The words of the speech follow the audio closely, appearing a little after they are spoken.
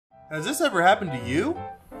Has this ever happened to you?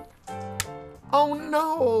 Oh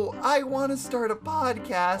no, I want to start a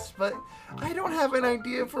podcast, but I don't have an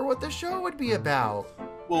idea for what the show would be about.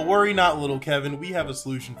 Well, worry not, little Kevin. We have a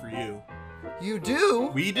solution for you. You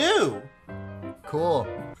do? We do. Cool.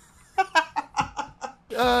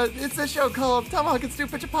 It's a show called Tomahawk and Stu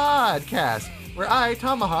Pitch a Podcast, where I,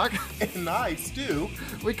 Tomahawk, And I, Stu,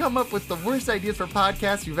 we come up with the worst ideas for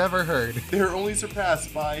podcasts you've ever heard. they're only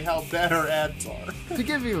surpassed by how bad our ads are. To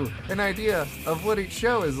give you an idea of what each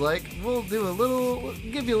show is like, we'll give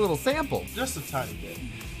you a little sample. Just a tiny bit.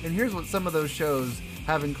 And here's what some of those shows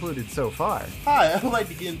have included so far. Hi, I'd like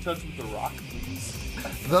to get in touch with The Rock, please.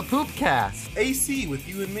 The Poopcast, AC with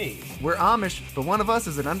you and me. we're Amish, but one of us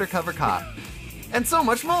is an undercover cop. And so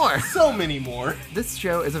much more. So many more. This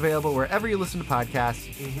show is available wherever you listen to podcasts.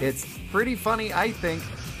 Mhm. It's pretty funny, I think,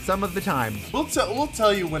 some of the time. We'll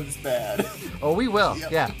tell you when it's bad. Oh, we will,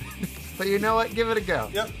 Yep. yeah. But you know what? Give it a go.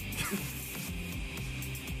 Yep.